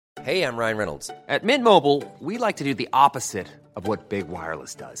Hey, I'm Ryan Reynolds. At Mint Mobile, we like to do the opposite of what Big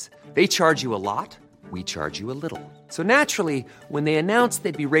Wireless does. They charge you a lot, we charge you a little. So naturally, when they announced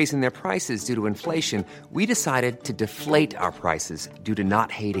they'd be raising their prices due to inflation, we decided to deflate our prices due to not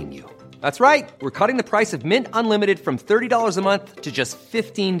hating you. That's right. We're cutting the price of Mint Unlimited from $30 a month to just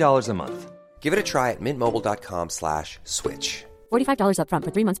 $15 a month. Give it a try at mintmobile.com/switch. $45 up front for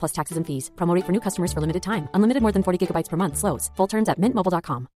 3 months plus taxes and fees. Promo rate for new customers for limited time. Unlimited more than 40 gigabytes per month. Slows full terms at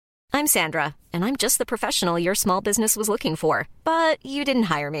mintmobile.com. I'm Sandra, and I'm just the professional your small business was looking for. But you didn't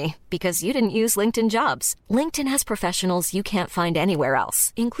hire me because you didn't use LinkedIn Jobs. LinkedIn has professionals you can't find anywhere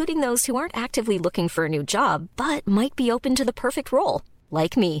else, including those who aren't actively looking for a new job, but might be open to the perfect role,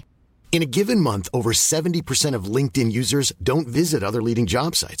 like me. In a given month, over 70% of LinkedIn users don't visit other leading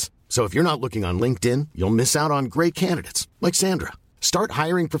job sites. So if you're not looking on LinkedIn, you'll miss out on great candidates like Sandra. Start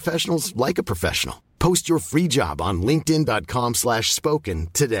hiring professionals like a professional. Post your free job on linkedin.com/spoken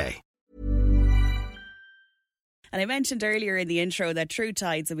today. And I mentioned earlier in the intro that True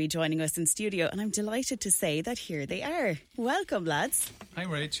Tides will be joining us in studio, and I'm delighted to say that here they are. Welcome, lads. Hi,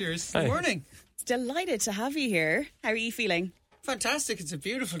 Ray. Cheers. Hi. Good morning. It's delighted to have you here. How are you feeling? Fantastic. It's a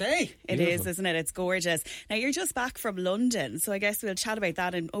beautiful day. It is, isn't it? It's gorgeous. Now, you're just back from London, so I guess we'll chat about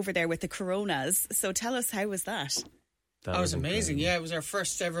that and over there with the Coronas. So tell us, how was that? That was amazing. Yeah, it was our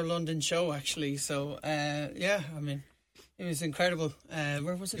first ever London show, actually. So, yeah, I mean, it was incredible.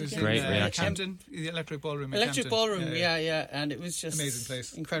 Where was it? It was again? great reaction. Campton, the Electric Ballroom. Electric Ballroom, yeah. And it was just amazing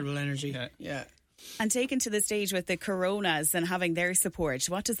place. Incredible energy. Yeah. And taken to the stage with the Coronas and having their support,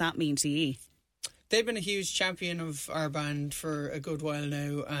 what does that mean to you? They've been a huge champion of our band for a good while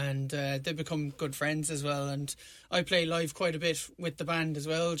now, and they've become good friends as well. And I play live quite a bit with the band as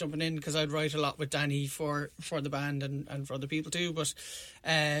well, jumping in, because I'd write a lot with Danny for the band and for other people too. But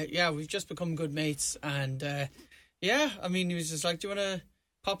yeah, we've just become good mates. And yeah, I mean, he was just like, do you want to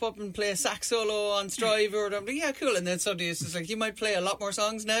pop up and play a sax solo on Strive or whatever? Yeah, cool. And then suddenly it's just like, you might play a lot more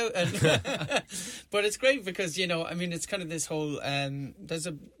songs now. And but it's great because, you know, I mean, it's kind of this whole there's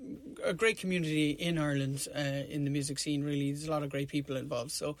a great community in Ireland in the music scene, really. There's a lot of great people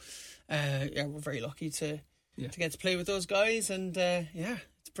involved. So yeah, we're very lucky to get to play with those guys. And yeah,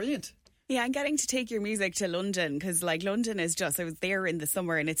 it's brilliant. Yeah, and getting to take your music to London, because like London is just, I was there in the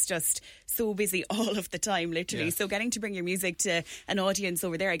summer and it's just so busy all of the time, literally. Yeah. So getting to bring your music to an audience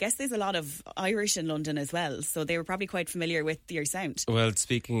over there, I guess there's a lot of Irish in London as well. So they were probably quite familiar with your sound. Well,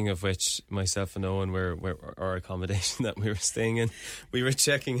 speaking of which, myself and Owen were our accommodation that we were staying in. We were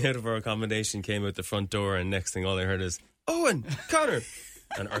checking out of our accommodation, came out the front door, and next thing all I heard is, Owen, Connor.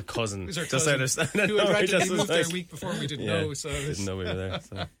 And our cousin just who had randomly moved there a week before we didn't know. So didn't know we were there.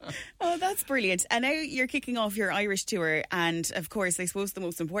 So. Oh, that's brilliant. And now you're kicking off your Irish tour, and of course I suppose the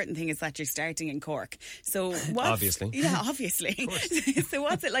most important thing is that you're starting in Cork. So obviously. Yeah, obviously. So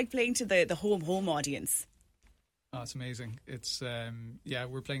what's it like playing to the home audience? Oh, it's amazing. It's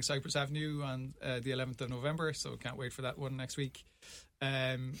we're playing Cypress Avenue on the 11th of November, so can't wait for that one next week.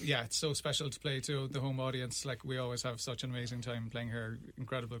 Yeah, it's so special to play to the home audience. Like, we always have such an amazing time playing here,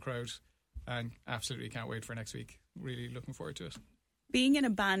 incredible crowd, and absolutely can't wait for next week. Really looking forward to it. Being in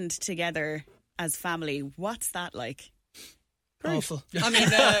a band together as family, what's that like? Awful. I mean,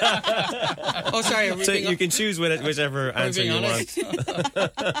 oh, sorry. So you can choose whichever answer you want.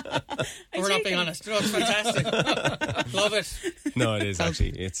 We're not being honest. No, it's fantastic. Love it. No, it is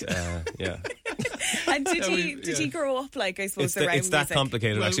actually. It's yeah. And did he grow up, like, I suppose, around it's that music?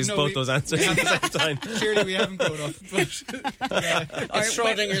 Complicated. Well, actually, both those answers at the same time. Clearly, we haven't grown up. But it's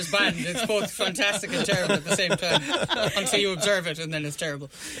Schrodinger's band. It's both fantastic and terrible at the same time until you observe it, and then it's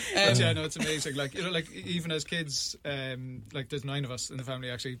terrible. Yeah, no, it's amazing. Like, you know, like even as kids, like, there's 9 of us in the family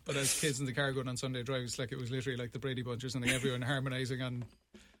actually, but as kids in the car going on Sunday drives, like, it was literally like the Brady Bunch or something. Everyone harmonising on.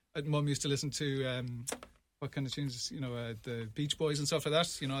 Mum used to listen to what kind of tunes, you know, the Beach Boys and stuff like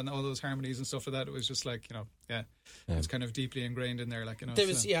that, you know, and all those harmonies and stuff like that. It was just like, you know, it's kind of deeply ingrained in there, like, you know. There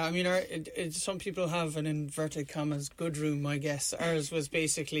was, I mean, some people have an inverted commas good room, I guess. Ours was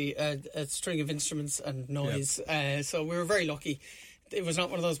basically a string of instruments and noise, so we were very lucky. It was not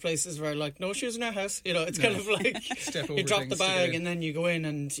one of those places where, like, no shoes in our house. You know, it's kind of like you drop the bag and then you go in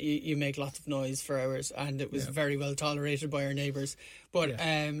and you make lots of noise for hours, and it was very well tolerated by our neighbours. But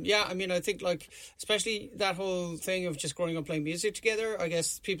I mean, I think, like, especially that whole thing of just growing up playing music together, I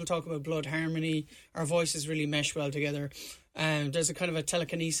guess people talk about blood harmony. Our voices really mesh well together. There's a kind of a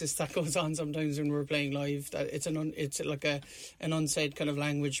telekinesis that goes on sometimes when we're playing live. That it's like an unsaid kind of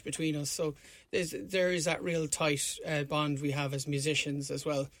language between us. So there is that real tight bond we have as musicians as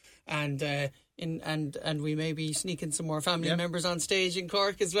well. And and we may be sneaking some more family members on stage in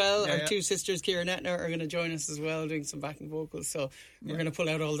Cork as well. Our two sisters, Ciara and Etna, are going to join us as well, doing some backing vocals. So we're going to pull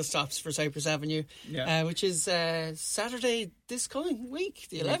out all the stops for Cypress Avenue, which is Saturday this coming week,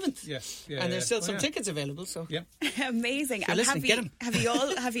 the 11th. Yes, and there's still some tickets available. So amazing. And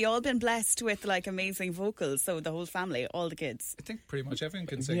have you all been blessed with like amazing vocals? So the whole family, all the kids. I think pretty much everyone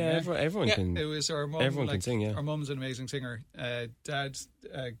can sing. Yeah, everyone can. It was our mum. Everyone can sing. Yeah, our mum's an amazing singer. Dad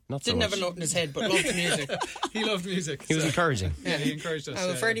didn't have a note in his head, but loved music. He loved music. He was encouraging. Yeah, he encouraged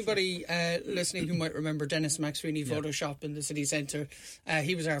us. For anybody listening who might remember Dennis McSweeney Photo Shop in the city centre,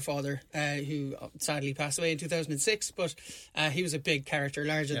 he was our father, who sadly passed away in 2006. But he was a big character,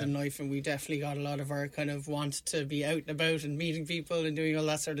 larger than life, and we definitely got a lot of our kind of want to be out and about and meeting people and doing all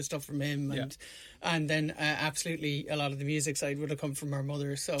that sort of stuff from him. And then absolutely a lot of the music side would have come from our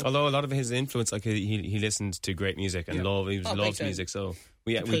mother. So although a lot of his influence, like he listened to great music and loved music. So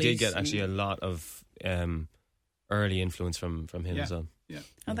we did get actually a lot of early influence from him as well. Yeah.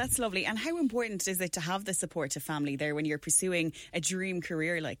 Oh, that's lovely. And how important is it to have the supportive family there when you're pursuing a dream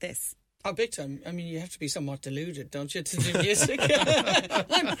career like this? Oh, big time. I mean, you have to be somewhat deluded, don't you, to do music?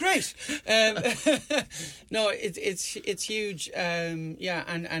 I'm great. No, it's huge.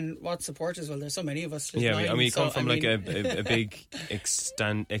 And what support as well. There's so many of us. We come from a big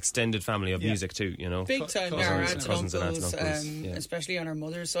extended family of music too, you know. Big time. Our cousins and aunts and uncles. Especially on our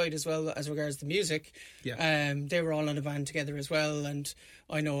mother's side as well, as regards the music. Yeah. They were all in a band together as well, and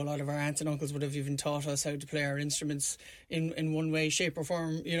I know a lot of our aunts and uncles would have even taught us how to play our instruments in one way, shape or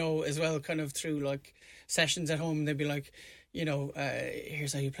form, you know, as well, kind of through like sessions at home. They'd be like, you know,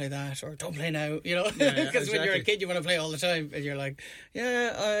 here's how you play that, or don't play now, you know, because when you're a kid you want to play all the time, and you're like,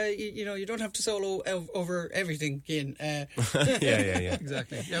 you know, you don't have to solo over everything, Ian.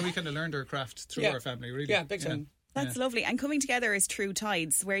 Exactly. Yeah, we kind of learned our craft through our family, really. Yeah, big time. That's lovely. And coming together as True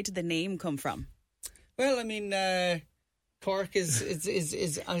Tides, where did the name come from? Well, I mean, Cork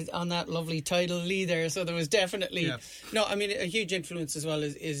is on that lovely tidal lee there, so there was definitely no. I mean, a huge influence as well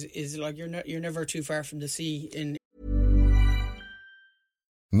is like you're never too far from the sea.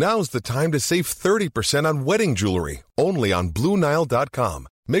 Now's the time to save 30% on wedding jewelry, only on BlueNile.com.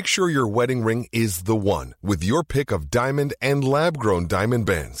 Make sure your wedding ring is the one with your pick of diamond and lab-grown diamond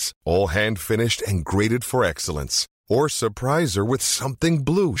bands, all hand-finished and graded for excellence. Or surprise her with something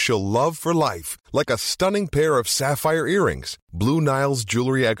blue she'll love for life, like a stunning pair of sapphire earrings. Blue Nile's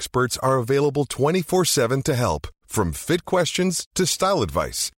jewelry experts are available 24/7 to help, from fit questions to style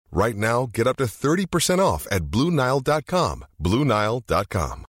advice. Right now, get up to 30% off at BlueNile.com.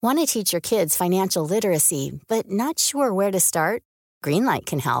 BlueNile.com. Want to teach your kids financial literacy, but not sure where to start? Greenlight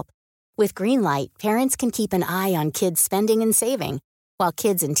can help. With Greenlight, parents can keep an eye on kids' spending and saving, while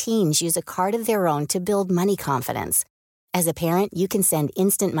kids and teens use a card of their own to build money confidence. As a parent, you can send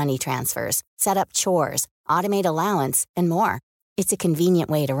instant money transfers, set up chores, automate allowance, and more. It's a convenient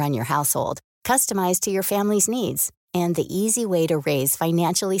way to run your household, customized to your family's needs, and the easy way to raise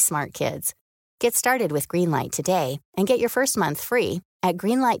financially smart kids. Get started with Greenlight today and get your first month free at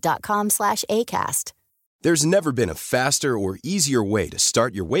greenlight.com/ACAST. There's never been a faster or easier way to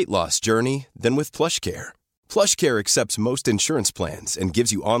start your weight loss journey than with PlushCare. PlushCare accepts most insurance plans and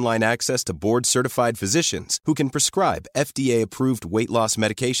gives you online access to board-certified physicians who can prescribe FDA-approved weight loss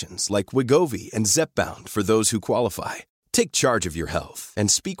medications like Wegovy and Zepbound for those who qualify. Take charge of your health and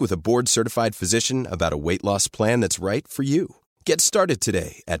speak with a board-certified physician about a weight loss plan that's right for you. Get started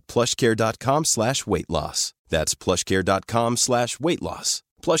today at plushcare.com/weight-loss. That's plushcare.com/weight-loss.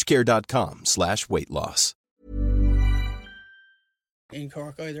 plushcare.com/weight-loss. In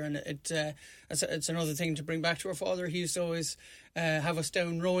Cork either, and it's another thing to bring back to our father. He used to always have us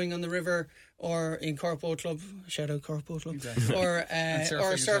down rowing on the river, or in Cork Boat Club, shout out Cork Boat Club, exactly. or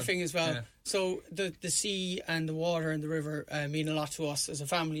surfing as well. Yeah. So the sea and the water and the river mean a lot to us as a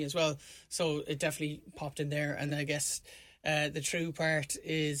family as well. So it definitely popped in there, and I guess the true part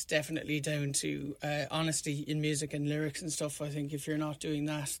is definitely down to honesty in music and lyrics and stuff. I think if you're not doing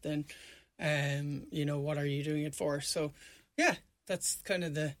that, then you know, what are you doing it for? So yeah. That's kind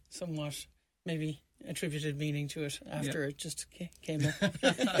of the somewhat maybe attributed meaning to it after it just came up.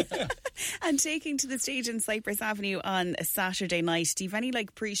 And taking to the stage in Cypress Avenue on a Saturday night, do you have any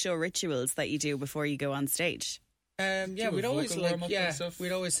like pre-show rituals that you do before you go on stage? We'd always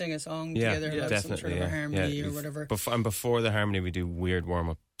we'd always sing a song together, like some sort of a harmony or whatever. Before the harmony, we do weird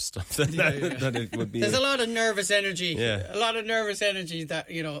warm-up stuff. That it would be. There's a lot of nervous energy. Yeah. A lot of nervous energy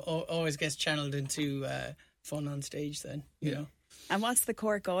that, you know, always gets channeled into fun on stage. Then you know. And what's the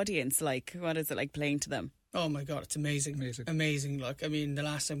Cork audience like? What is it like playing to them? Oh my God, it's amazing. Like, I mean, the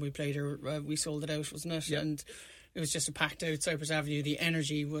last time we played here, we sold it out, wasn't it? Yeah. And it was just a packed out Cypress Avenue. The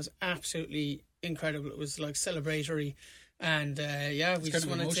energy was absolutely incredible. It was like celebratory. And we just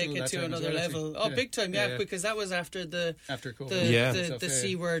want to take it to another level. Oh, big time, because that was after COVID. The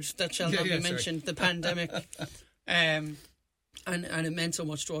C word that shall not be mentioned, the pandemic. And it meant so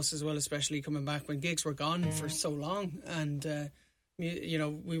much to us as well, especially coming back when gigs were gone for so long. And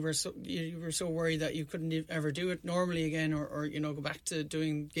we were so worried that you couldn't ever do it normally again, or go back to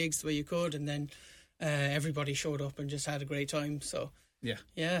doing gigs the way you could. And then everybody showed up and just had a great time. So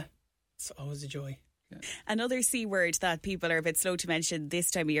it's always a joy. Yeah. Another C word that people are a bit slow to mention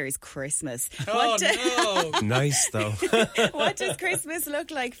this time of year is Christmas. No. Nice, though. What does Christmas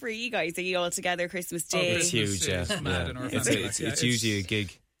look like for you guys? Are you all together Christmas Day? It's huge, It's usually a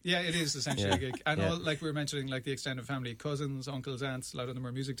gig. Yeah, it is essentially a gig. And all, like we were mentioning, like the extended family, cousins, uncles, aunts, a lot of them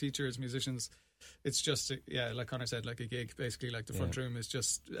are music teachers, musicians. It's just, like Conor said, like a gig. Basically, like the front room is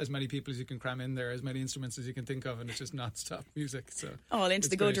just as many people as you can cram in there, as many instruments as you can think of, and it's just non-stop music. So all into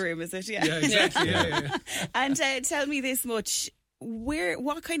the good room, is it? Yeah, exactly. Yeah. And tell me this much.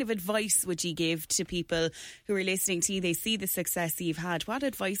 What kind of advice would you give to people who are listening to you? They see the success you've had. What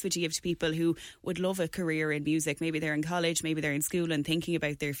advice would you give to people who would love a career in music? Maybe they're in college, maybe they're in school and thinking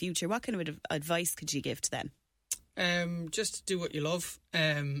about their future. What kind of advice could you give to them? Just do what you love.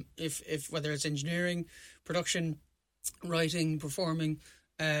 If whether it's engineering, production, writing, performing,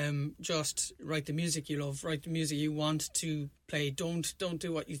 just write the music you love. Write the music you want to play. Don't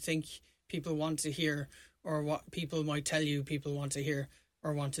do what you think people want to hear, or what people might tell you people want to hear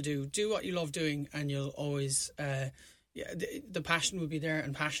or want to do. Do what you love doing, and you'll always the passion will be there,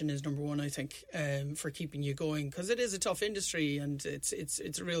 and passion is number one, I think, for keeping you going, because it is a tough industry, and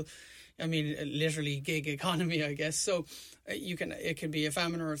it's a real, literally gig economy, I guess. So it can be a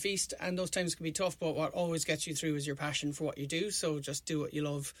famine or a feast, and those times can be tough, but what always gets you through is your passion for what you do. So just do what you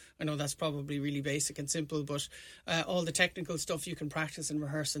love. I know that's probably really basic and simple, but all the technical stuff you can practice and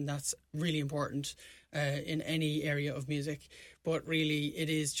rehearse, and that's really important in any area of music. But really, it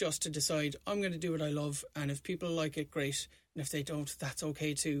is just to decide, I'm going to do what I love, and if people like it, great, and if they don't, that's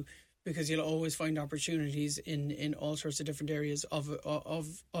okay too, because you'll always find opportunities in all sorts of different areas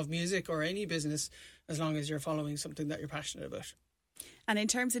of music or any business, as long as you're following something that you're passionate about. And in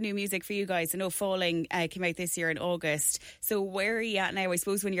terms of new music for you guys, I know Falling came out this year in August. So where are you at now? I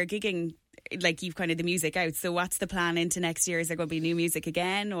suppose when you're gigging, like, you've kind of the music out. So what's the plan into next year? Is there going to be new music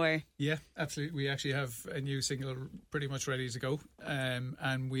again, or? Yeah, absolutely. We actually have a new single pretty much ready to go.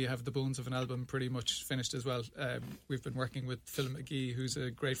 And we have the bones of an album pretty much finished as well. We've been working with Phil McGee, who's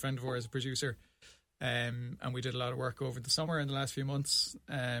a great friend of ours, a producer. And we did a lot of work over the summer in the last few months.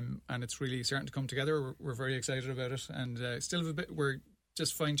 And it's really starting to come together. We're very excited about it. And still have a bit, we're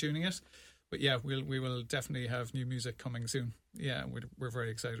just fine-tuning it. But yeah, we will definitely have new music coming soon. Yeah, we're very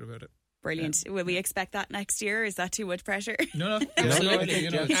excited about it. Brilliant. Will we expect that next year? Is that too much pressure? No. Absolutely.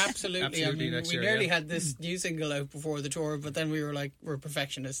 Absolutely. I mean, we nearly had this new single out before the tour, but then we were like, we're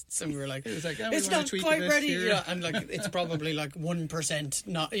perfectionists, and we were like, it's not quite ready. And like, it's probably like 1%,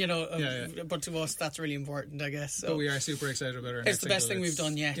 not, but to us, that's really important, I guess. So. But we are super excited about it. It's the best thing we've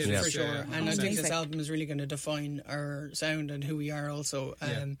done yet, for sure. And I think this album is really going to define our sound and who we are also.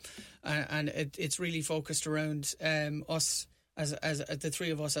 And it's really focused around us. As the three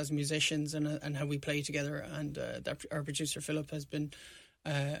of us as musicians, and how we play together, and our producer Philip has been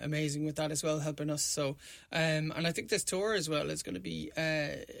amazing with that as well, helping us. So and I think this tour as well is going to be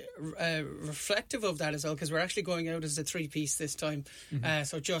reflective of that as well, because we're actually going out as a 3-piece this time.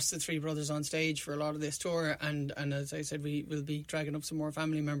 So just the three brothers on stage for a lot of this tour, and as I said, we will be dragging up some more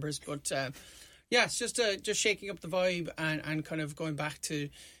family members, but it's just shaking up the vibe and kind of going back to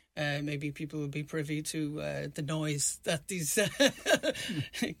maybe people will be privy to the noise that these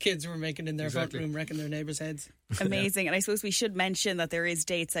kids were making in their front room, wrecking their neighbours' heads. Amazing. And I suppose we should mention that there is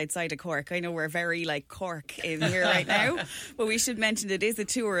dates outside of Cork. I know we're very like Cork in here right now, but we should mention it is a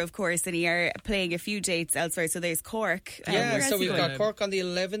tour, of course, and you are playing a few dates elsewhere. So there's Cork. So we've got Cork on the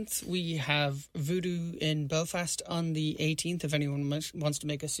 11th. We have Voodoo in Belfast on the 18th, if anyone wants to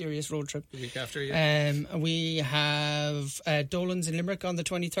make a serious road trip. The week after, we have Dolan's in Limerick on the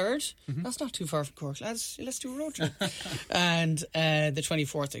 23rd. That's not too far from Cork, lads. Let's do a road trip. And the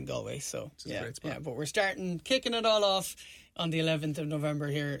 24th in Galway. So but we're kicking it all off on the 11th of November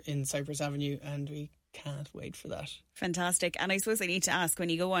here in Cypress Avenue, and we can't wait for that. Fantastic. And I suppose I need to ask, when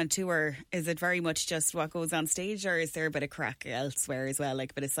you go on tour, is it very much just what goes on stage, or is there a bit of crack elsewhere as well,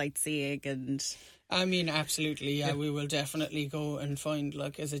 like a bit of sightseeing? And I mean, absolutely, yeah. We will definitely go and find,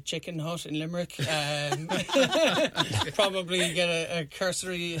 like, as a chicken hut in Limerick. Probably get a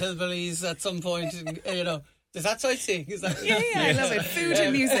cursory Hillbillies at some point, Is that sightseeing? Is that? Yeah, I love it. Food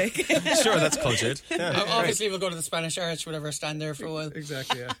and music. Sure, that's cultured. Yeah, obviously, we'll go to the Spanish Arch, whatever, stand there for a while.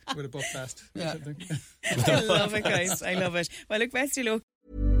 Exactly, yeah. With a buck fast. Yeah. I love it, guys. I love it. Well, look, best of luck.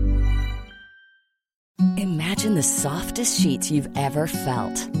 Imagine the softest sheets you've ever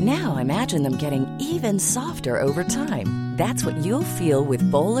felt. Now imagine them getting even softer over time. That's what you'll feel with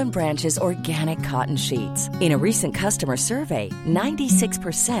Boll & Branch's organic cotton sheets. In a recent customer survey,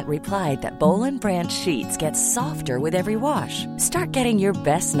 96% replied that Boll & Branch sheets get softer with every wash. Start getting your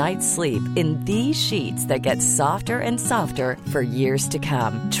best night's sleep in these sheets that get softer and softer for years to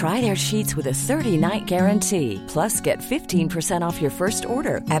come. Try their sheets with a 30-night guarantee. Plus, get 15% off your first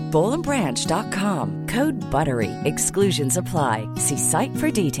order at bollandbranch.com. Code BUTTERY. Exclusions apply. See site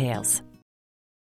for details.